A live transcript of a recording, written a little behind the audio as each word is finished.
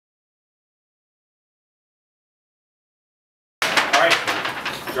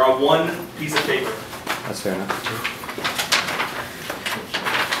Draw one piece of paper. That's fair enough.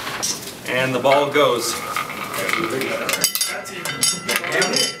 And the ball goes.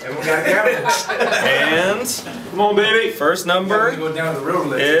 And come on, baby. First number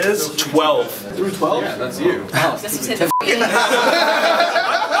is 12. Through 12? Yeah, that's you. I'm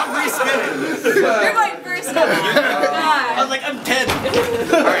re-spinning. You're going first. I was like, I'm 10.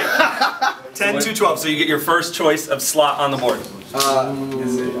 All right. 10 to 12. So you get your first choice of slot on the board.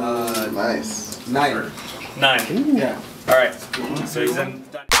 Is it nice? 9. 9. Ooh. Yeah. All right. So he's in.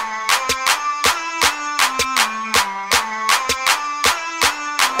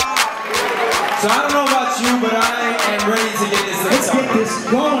 So I don't know about you, but I am ready to get this thing started. Let's get this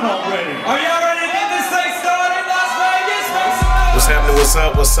going already. Are y'all ready to get this thing started, Las Vegas? Make some noise. What's happening? What's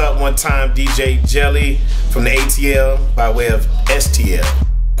up? What's up? One time, DJ Jelly from the ATL by way of STL.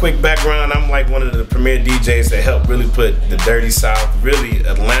 Quick background, I'm like one of the premier DJs that helped really put the Dirty South, really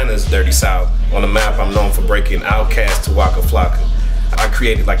Atlanta's Dirty South, on the map. I'm known for breaking Outkast to Waka Flocka. I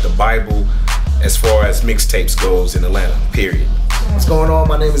created like the Bible as far as mixtapes goes in Atlanta, period. What's going on?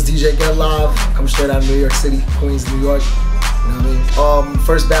 My name is DJ Get Live. Come straight out of New York City, Queens, New York. You know what I mean?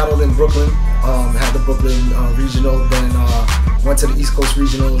 First battled in Brooklyn. Had the Brooklyn regional. Then went to the East Coast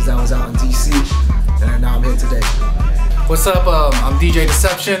regionals. That was out in DC. And now I'm here today. What's up? I'm DJ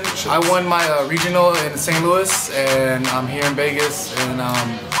Deception. I won my regional in St. Louis, and I'm here in Vegas, and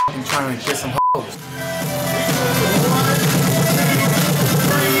I'm trying to get some hoes.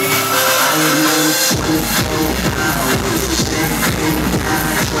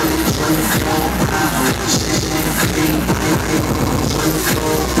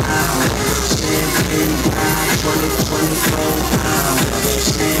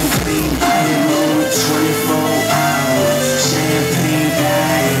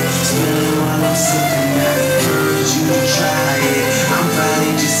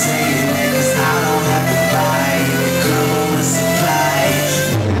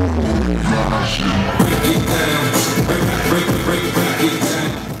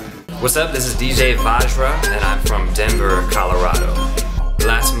 What's up? This is DJ Vajra, and I'm from Denver, Colorado.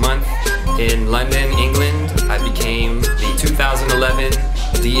 Last month in London, England, I became the 2011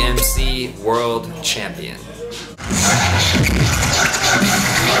 DMC World Champion.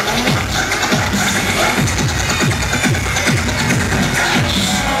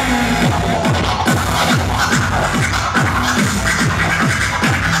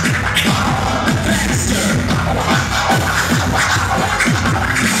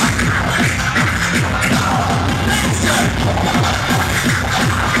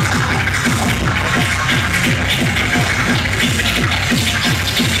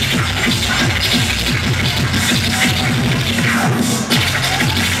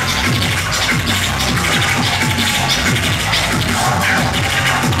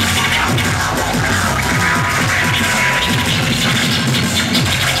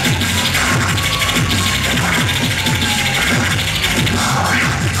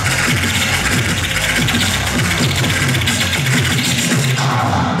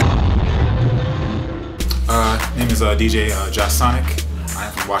 DJ Josh Sonic.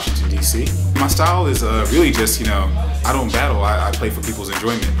 I'm from Washington, D.C. My style is really just, you know, I don't battle, I play for people's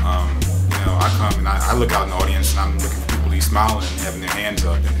enjoyment. You know, I come and I look out in the audience and I'm looking for people to be smiling and having their hands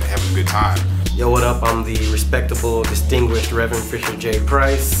up and having a good time. Yo, what up? I'm the respectable, distinguished Reverend Fisher J.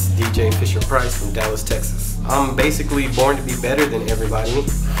 Price, DJ Fisher Price from Dallas, Texas. I'm basically born to be better than everybody,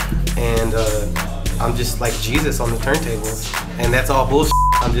 and I'm just like Jesus on the turntables, and that's all bullshit.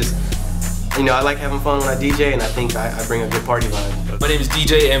 I'm just, you know, I like having fun when I DJ, and I think I bring a good party vibe. My name is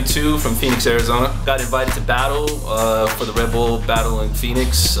DJ M2 from Phoenix, Arizona. Got invited to battle for the Red Bull battle in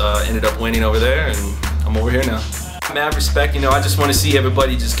Phoenix. Ended up winning over there, and I'm over here now. Mad respect, you know, I just want to see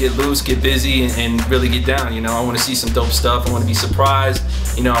everybody just get loose, get busy, and really get down, you know. I want to see some dope stuff, I want to be surprised,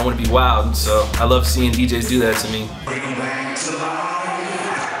 you know, I want to be wild, so I love seeing DJs do that to me.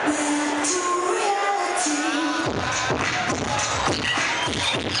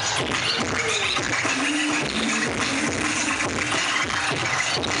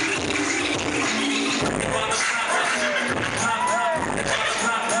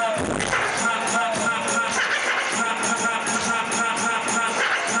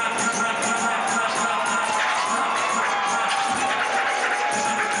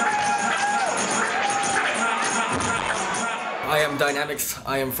 I am Dynamics.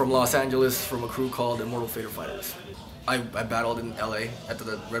 I am from Los Angeles, from a crew called Immortal Fader Fighters. I battled in LA at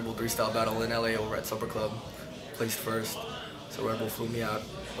the Red Bull Thre3Style battle in LA over at Supper Club. Placed first, so Red Bull flew me out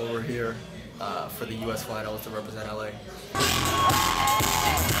over here for the U.S. finals to represent LA.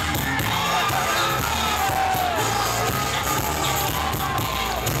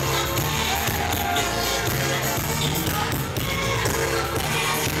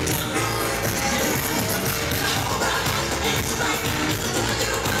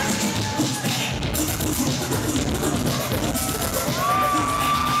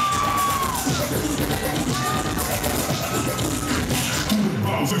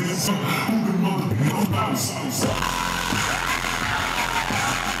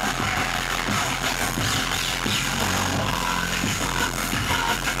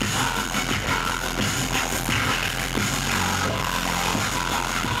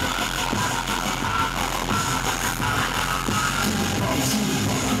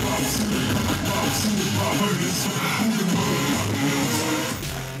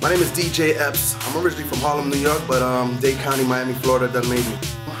 My name is DJ Epps. I'm originally from Harlem, New York, but Dade County, Miami, Florida done made me.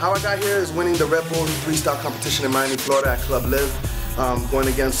 How I got here is winning the Red Bull Thre3Style competition in Miami, Florida at Club Live, going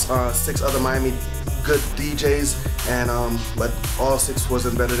against 6 other Miami good DJs, and but all 6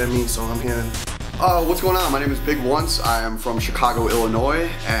 wasn't better than me, so I'm here. What's going on? My name is Big Once. I am from Chicago, Illinois,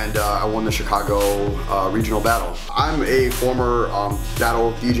 and I won the Chicago regional battle. I'm a former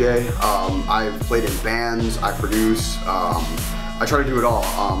battle DJ. I've played in bands, I produce, I try to do it all.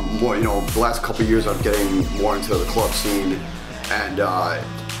 You know, the last couple of years I'm getting more into the club scene, and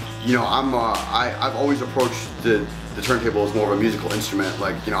you know, I've always approached the turntable as more of a musical instrument.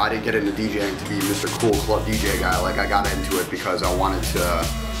 Like, you know, I didn't get into DJing to be Mr. Cool Club DJ guy. Like, I got into it because I wanted to,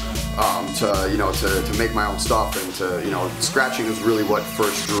 you know, to make my own stuff, and to, you know, scratching is really what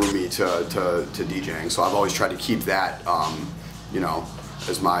first drew me to DJing. So I've always tried to keep that, you know,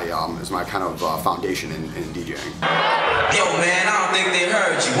 as my kind of foundation in DJing. Yo man, I don't think they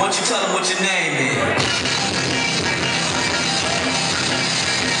heard you. Why don't you tell them what your name is?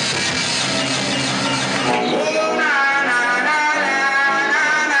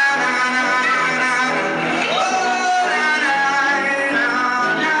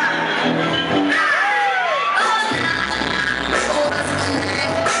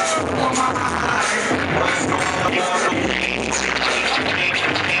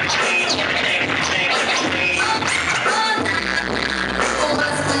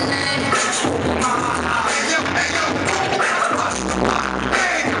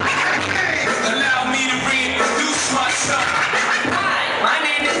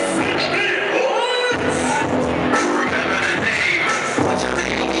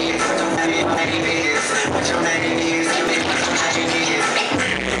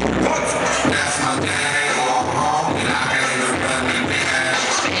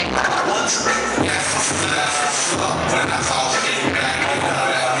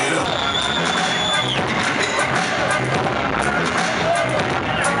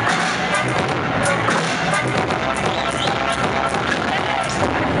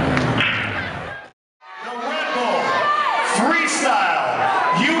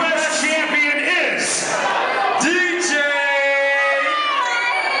 Thre3Style U.S. champion is DJ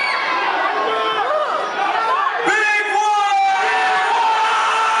Big One!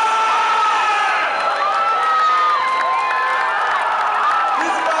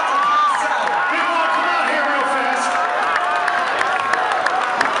 He's about to pass out. Big One, come out here real fast.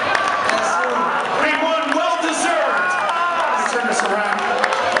 Big One, well deserved. Let's turn this around.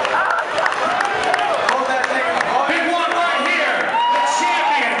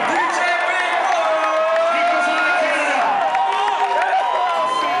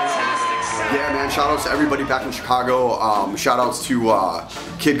 Shout outs to everybody back in Chicago. Shout outs to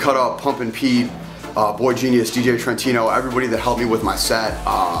Kid Cut Up, Pumpin' Pete, Boy Genius, DJ Trentino, everybody that helped me with my set.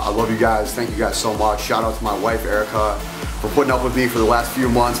 I love you guys. Thank you guys so much. Shout out to my wife Erica for putting up with me for the last few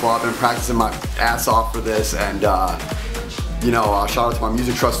months while I've been practicing my ass off for this. And you know, shout out to my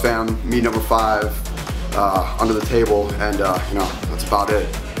Music Trust fam, me number 5, under the table, and you know, that's about it.